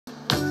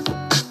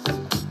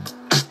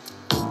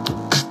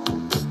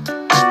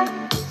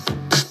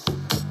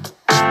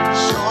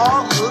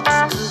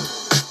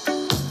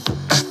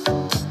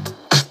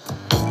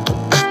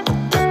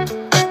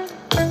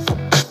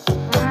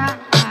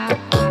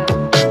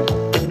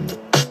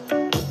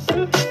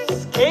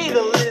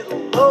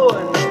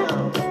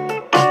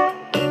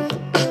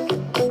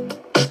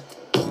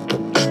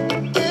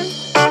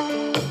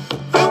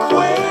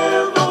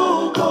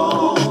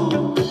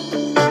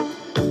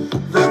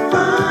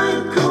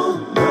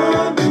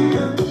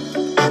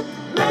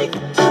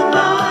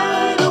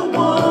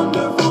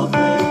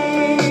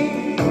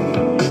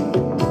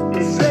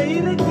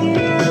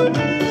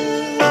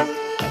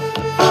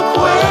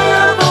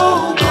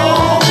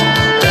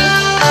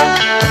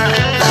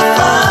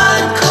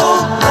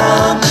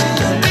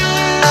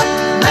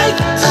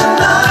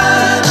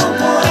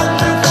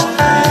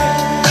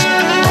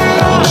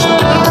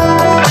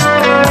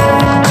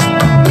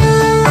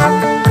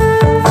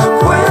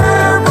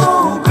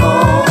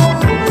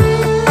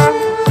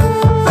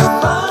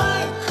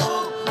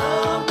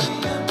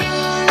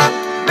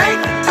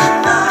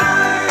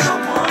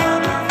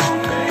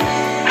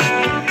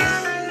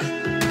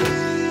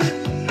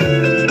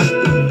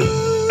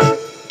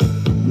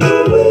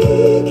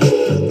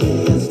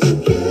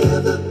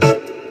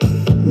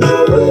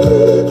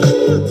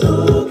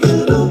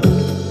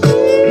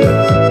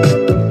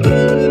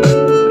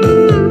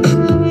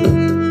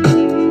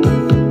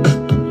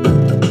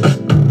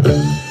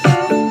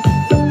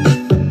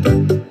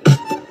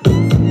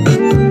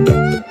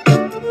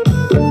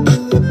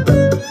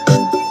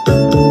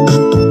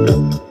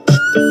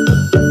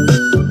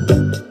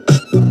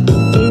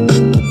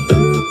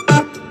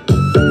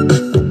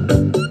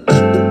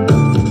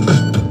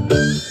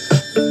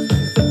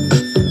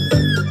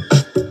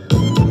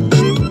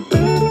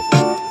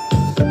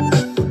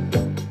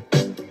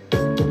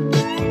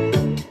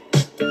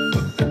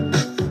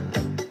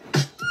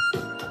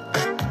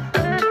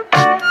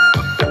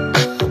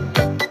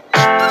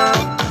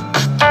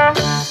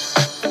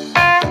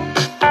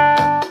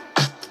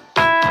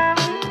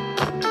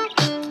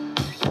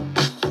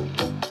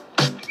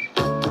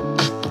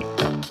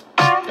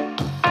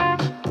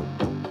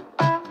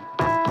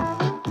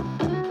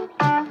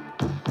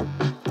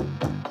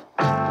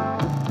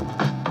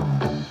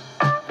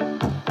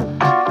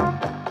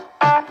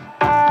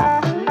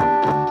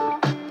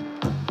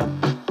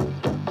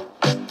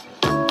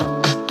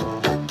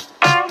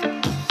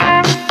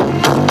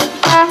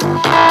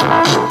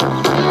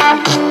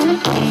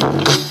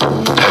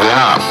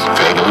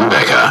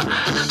Rebecca.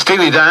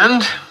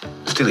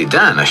 Steely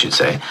Dan, I should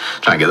say.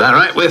 Try and get that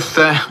right with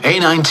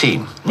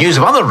A19. News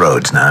of other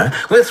roads now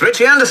with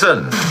Richie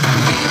Anderson.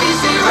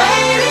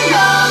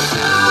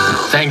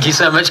 Thank you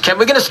so much, Ken.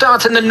 We're going to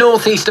start in the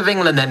northeast of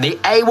England then. The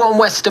A1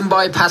 Western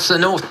bypass the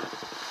north.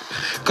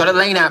 Got a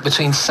lane out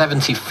between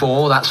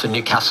 74, that's for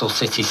Newcastle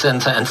city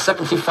centre, and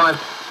 75.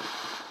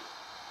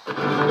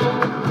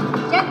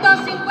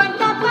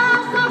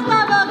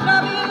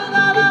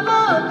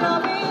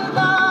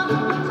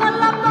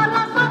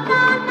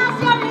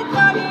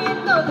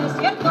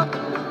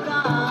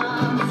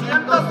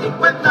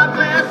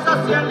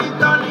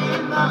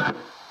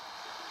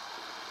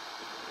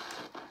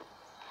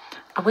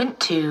 I went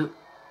to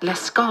La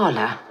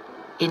Scala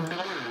in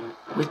Milan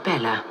with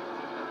Bella.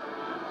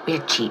 We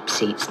had cheap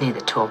seats near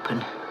the top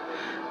and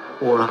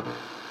wore up.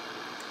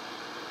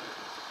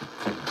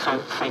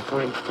 Say,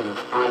 for instance,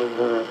 I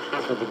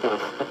hazard the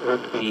guess that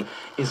rugby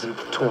isn't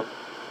taught.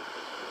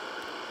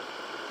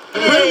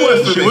 Great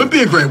wife for She would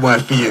be a great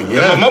wife for you,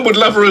 yeah. My mum would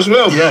love her as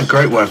well. Yeah,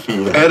 great wife for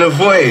you. And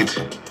avoid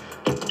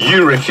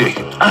you, Ricky.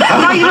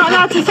 No, you're not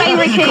allowed to say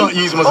Ricky. You can't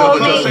use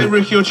myself. I can't say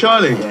Ricky or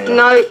Charlie.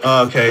 No.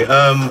 Okay,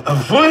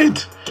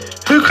 avoid.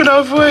 Who could I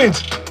avoid?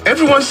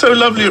 Everyone's so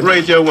lovely at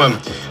Radio 1.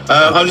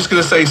 I'm just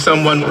going to say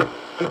someone.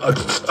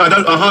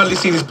 I hardly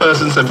see this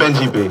person, so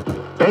Benji B.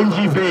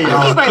 Benji B. You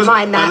won't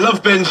mind that. I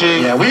love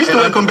Benji. Yeah, we used to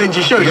work on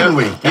Benji's show, didn't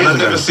we? And I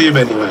never see him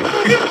anyway.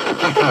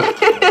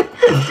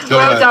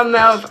 Well done,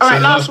 Melv. All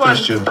right, last one.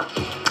 Question.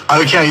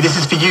 Okay, this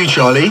is for you,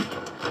 Charlie.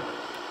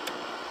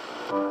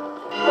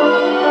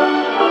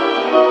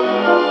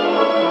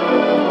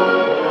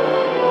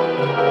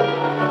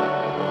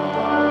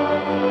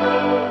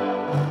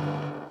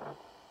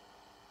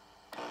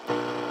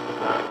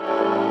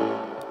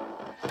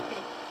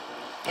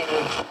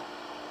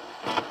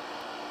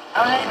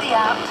 I'll let the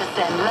app to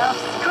send love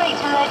straight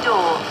to their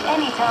door,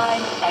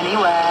 anytime,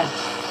 anywhere.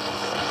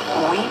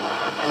 We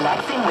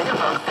relaxing with a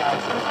box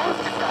set. Thanks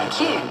to SkyQ,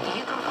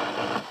 you can...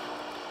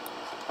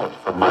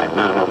 From my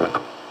man on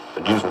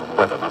the news of the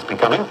weather must be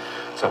coming.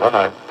 So while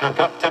I pack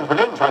up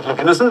temporarily and try to look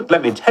innocent,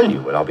 let me tell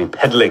you what I'll be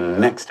peddling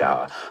next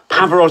hour.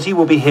 Pavarotti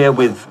will be here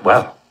with,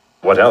 well,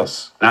 what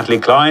else? Natalie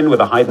Klein with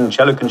a Haydn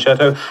cello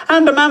concerto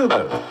and a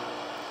mambo.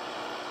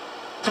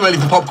 Ready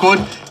for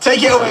popcorn?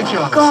 Take it away,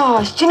 Charles.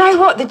 Gosh, do you know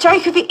what? The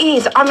joke of it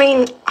is, I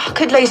mean, I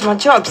could lose my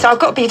job, so I've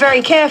got to be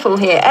very careful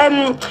here.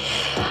 And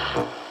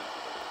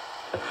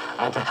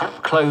to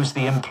help close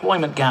the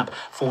employment gap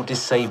for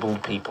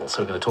disabled people.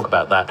 So we're going to talk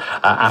about that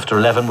after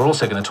 11. We're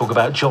also going to talk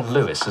about John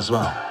Lewis as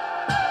well.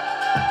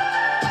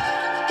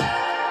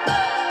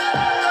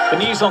 The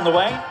news on the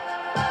way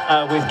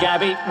with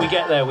Gabby. We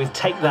get there with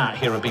Take That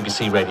here at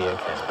BBC Radio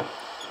Kent.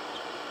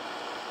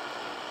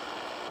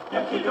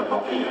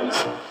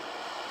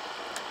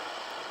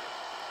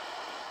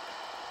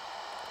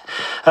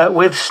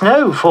 With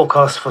snow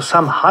forecast for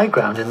some high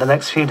ground in the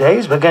next few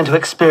days, we're going to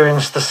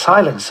experience the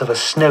silence of a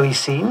snowy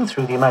scene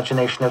through the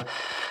imagination of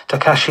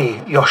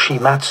Takashi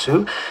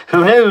Yoshimatsu,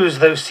 who knows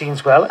those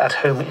scenes well at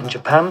home in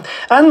Japan.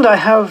 And I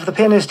have the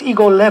pianist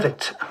Igor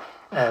Levit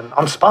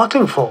on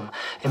sparkling form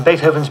in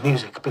Beethoven's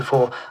music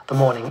before the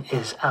morning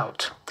is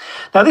out.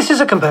 Now, this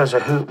is a composer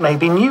who may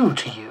be new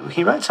to you.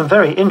 He writes some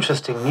very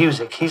interesting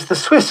music. He's the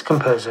Swiss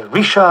composer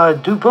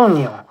Richard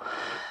Dupognon.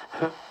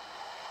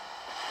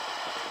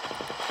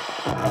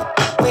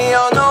 We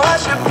all know I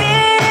should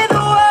be the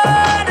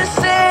one to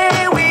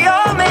say we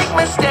all make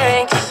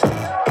mistakes.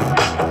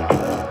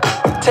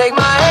 Take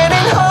my hand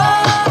and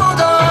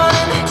hold on.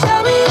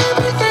 Tell me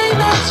everything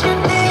that you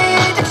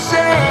need to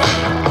say.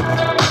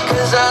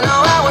 'Cause I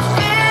know how it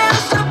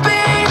feels to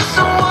be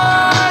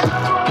someone.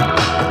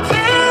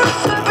 Feels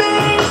to be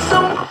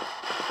someone.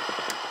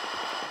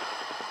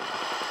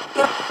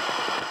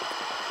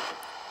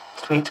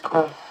 Sweet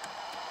call.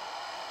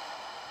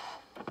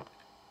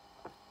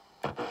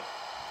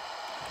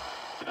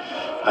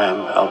 I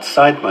am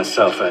outside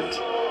myself and,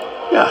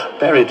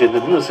 buried in the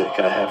music.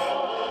 I have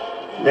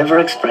never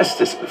expressed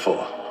this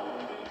before.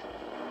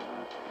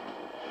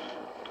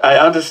 I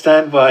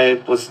understand why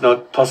it was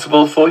not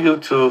possible for you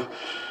to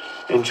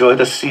enjoy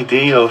the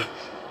CD of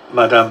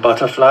Madame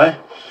Butterfly,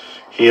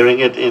 hearing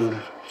it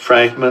in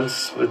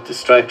fragments with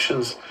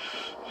distractions.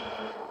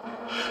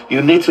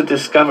 You need to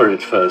discover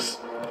it first.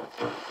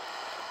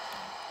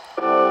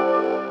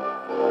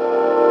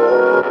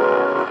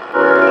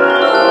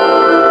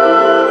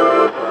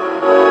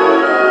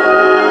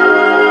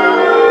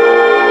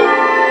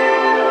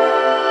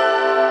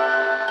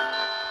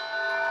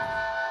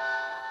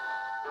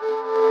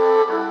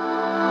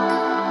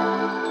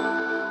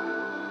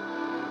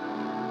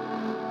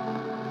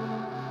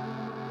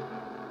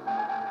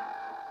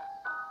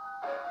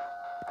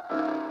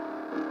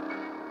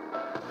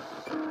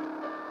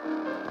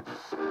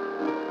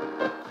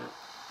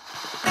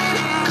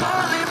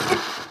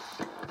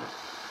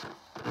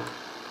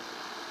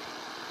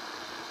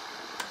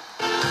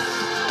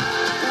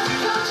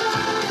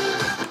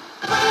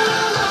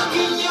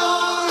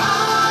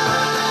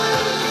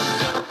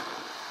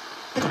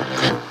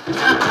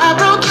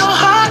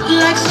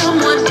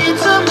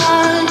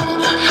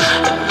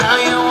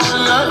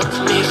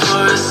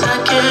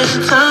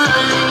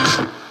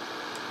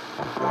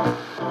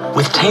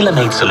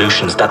 tailor-made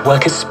solutions that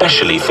work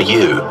especially for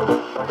you.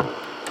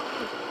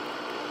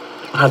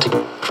 How to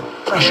keep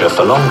fresher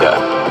for longer.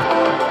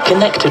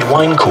 Connected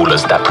wine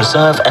coolers that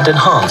preserve and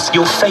enhance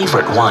your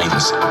favorite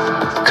wines.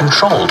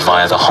 Controlled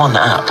via the Hon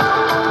app.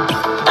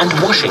 And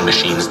washing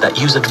machines that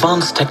use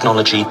advanced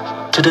technology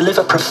to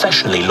deliver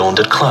professionally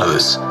laundered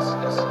clothes.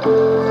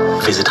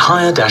 Visit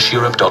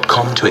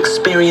hire-europe.com to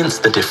experience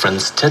the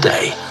difference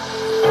today.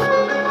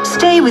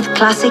 Stay with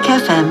Classic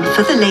FM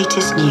for the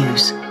latest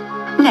news.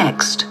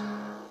 Next.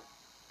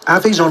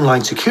 Avi's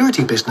online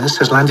security business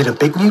has landed a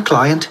big new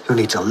client who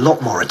needs a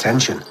lot more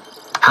attention.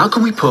 How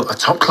can we put a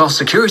top-class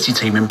security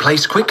team in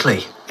place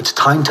quickly? It's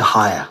time to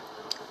hire.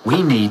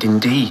 We need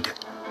Indeed.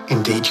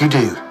 Indeed you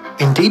do.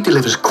 Indeed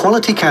delivers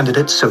quality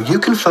candidates so you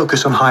can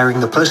focus on hiring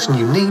the person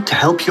you need to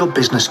help your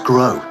business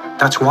grow.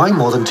 That's why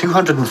more than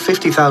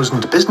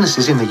 250,000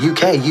 businesses in the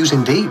UK use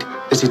Indeed.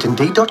 Visit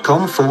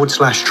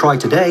Indeed.com/try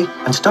today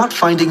and start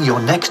finding your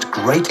next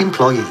great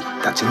employee.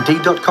 That's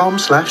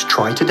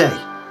Indeed.com/try today.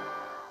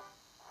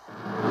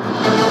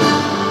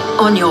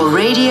 On your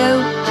radio.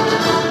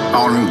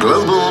 On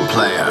Global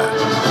Player.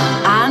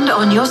 And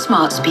on your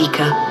smart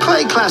speaker.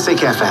 Play Classic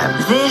FM.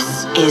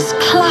 This is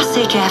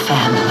Classic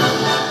FM.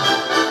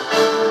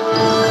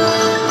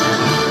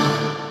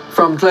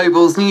 From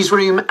Global's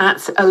newsroom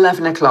at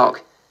 11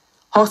 o'clock.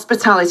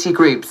 Hospitality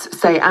groups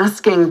say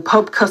asking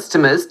pub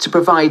customers to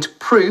provide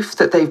proof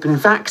that they've been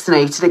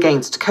vaccinated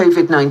against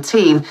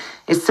COVID-19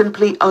 is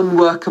simply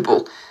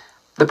unworkable.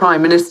 The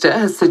Prime Minister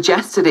has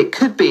suggested it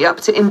could be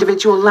up to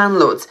individual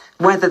landlords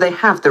whether they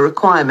have the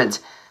requirement.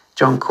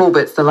 John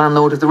Corbett's the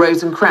landlord of the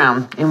Rose and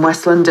Crown in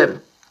West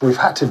London. We've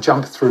had to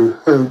jump through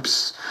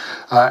hoops,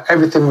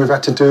 everything we've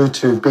had to do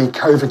to be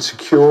COVID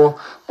secure,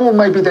 more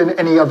maybe than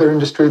any other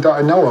industry that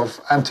I know of.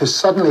 And to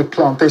suddenly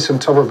plant this on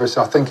top of us,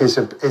 I think is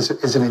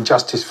an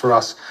injustice for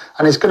us.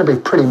 And it's going to be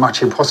pretty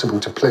much impossible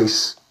to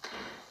police.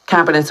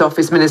 Cabinet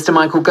Office Minister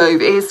Michael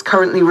Gove is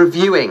currently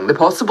reviewing the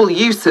possible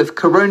use of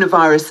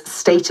coronavirus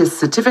status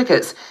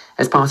certificates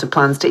as part of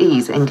plans to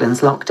ease England's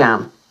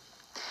lockdown.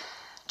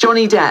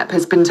 Johnny Depp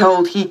has been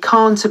told he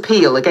can't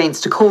appeal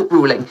against a court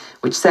ruling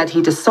which said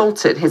he'd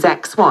assaulted his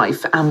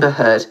ex-wife, Amber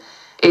Heard.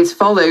 It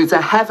follows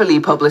a heavily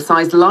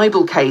publicised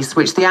libel case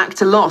which the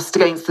actor lost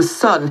against The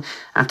Sun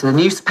after the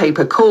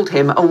newspaper called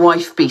him a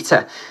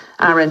wife-beater.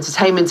 Our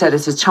entertainment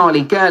editor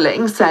Charlie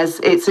Gerling says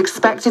it's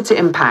expected to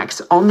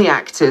impact on the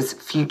actor's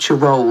future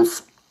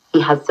roles. He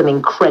had some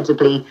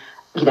incredibly,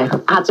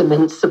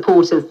 adamant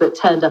supporters that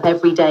turned up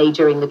every day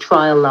during the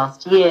trial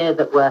last year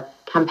that were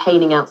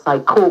campaigning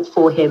outside court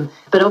for him.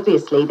 But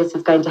obviously this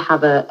is going to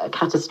have a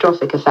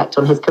catastrophic effect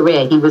on his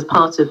career. He was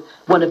part of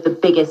one of the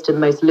biggest and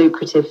most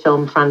lucrative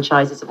film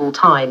franchises of all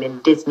time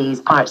in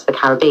Disney's Pirates of the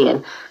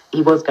Caribbean.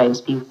 He was going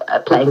to be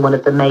playing one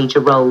of the major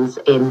roles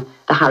in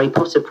the Harry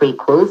Potter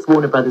prequels.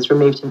 Warner Brothers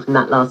removed him from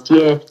that last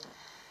year.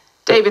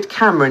 David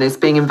Cameron is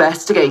being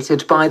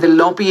investigated by the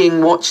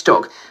lobbying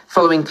watchdog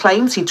following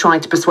claims he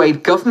tried to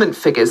persuade government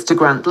figures to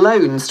grant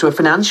loans to a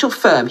financial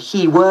firm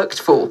he worked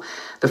for.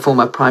 The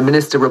former Prime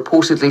Minister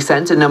reportedly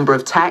sent a number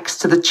of texts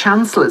to the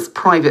Chancellor's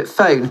private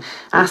phone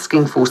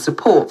asking for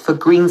support for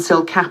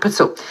Greensill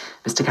Capital.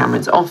 Mr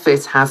Cameron's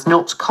office has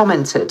not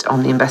commented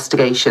on the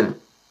investigation.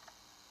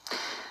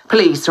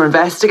 Police are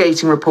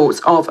investigating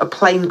reports of a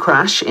plane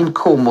crash in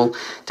Cornwall.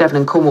 Devon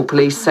and Cornwall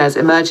Police says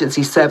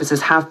emergency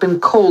services have been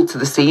called to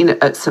the scene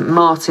at St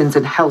Martin's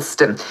in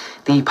Helston.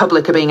 The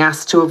public are being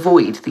asked to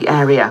avoid the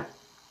area.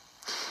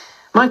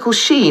 Michael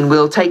Sheen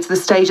will take to the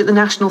stage at the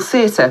National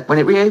Theatre when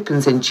it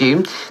reopens in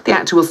June. The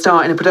actor will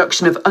star in a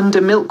production of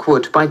Under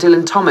Milkwood by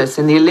Dylan Thomas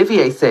in the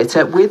Olivier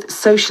Theatre with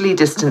socially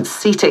distanced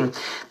seating.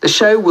 The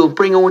show will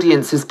bring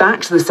audiences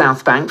back to the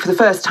South Bank for the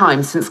first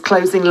time since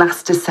closing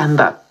last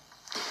December.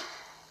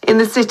 In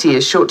the city,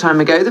 a short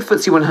time ago, the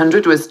FTSE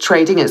 100 was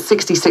trading at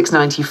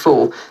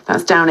 66.94.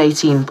 That's down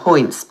 18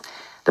 points.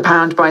 The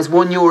pound buys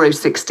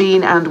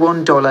 €1.16 and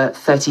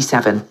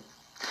 $1.37.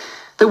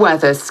 The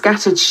weather,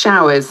 scattered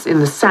showers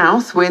in the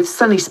south with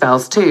sunny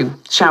spells too.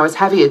 Showers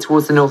heavier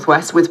towards the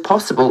northwest with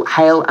possible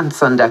hail and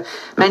thunder.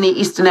 Many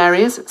eastern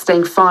areas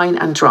staying fine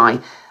and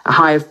dry. A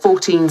high of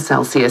 14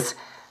 Celsius.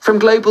 From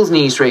Global's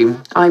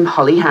newsroom, I'm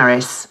Holly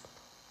Harris.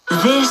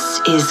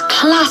 This is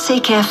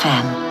Classic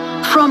FM.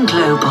 From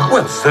Global.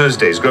 Well,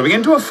 Thursday's growing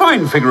into a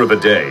fine figure of a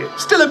day.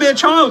 Still a mere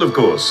child, of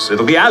course.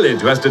 It'll be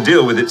Alid who has to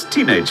deal with its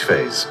teenage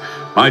phase.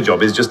 My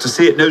job is just to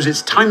see it knows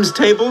its times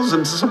tables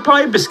and to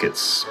supply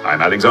biscuits.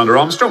 I'm Alexander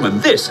Armstrong,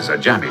 and this is a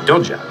Jammy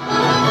Dodger.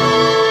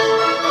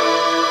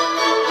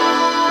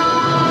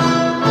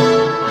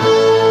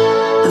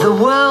 The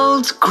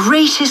world's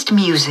greatest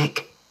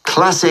music.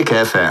 Classic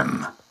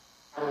FM.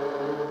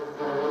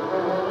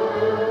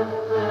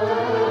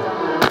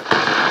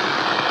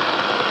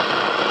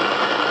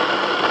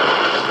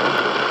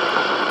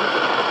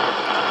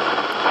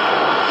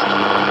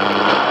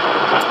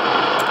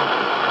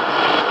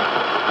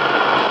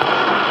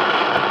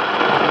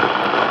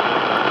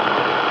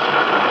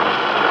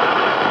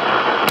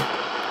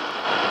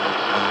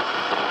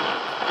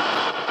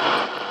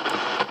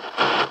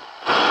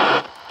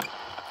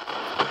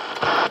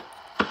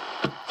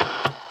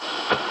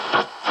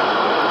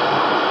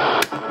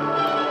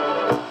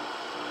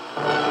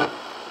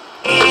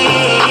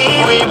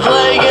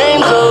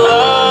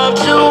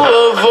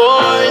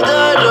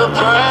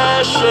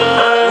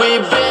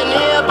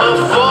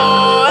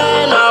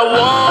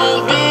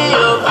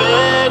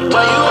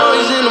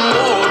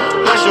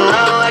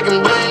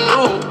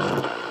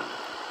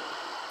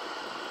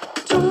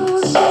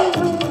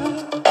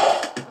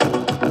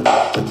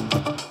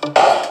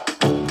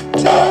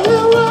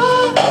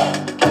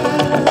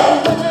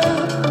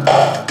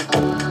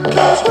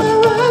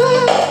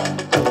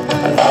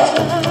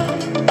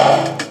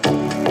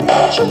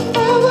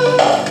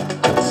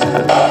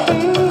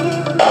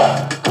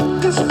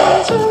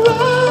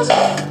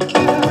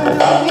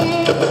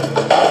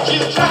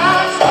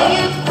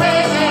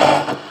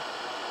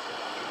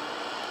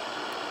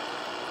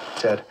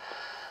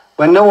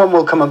 When no one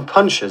will come and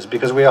punch us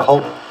because we are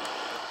whole.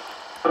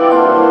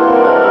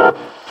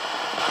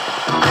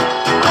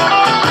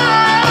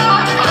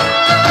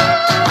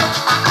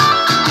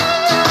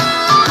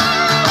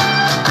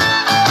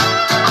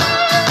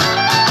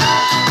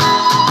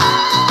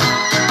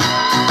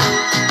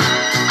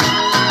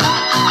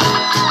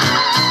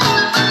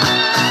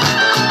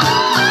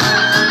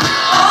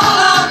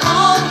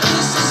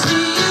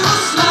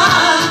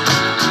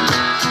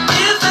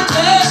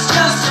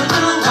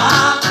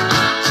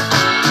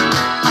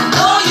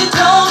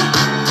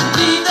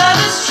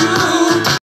 True.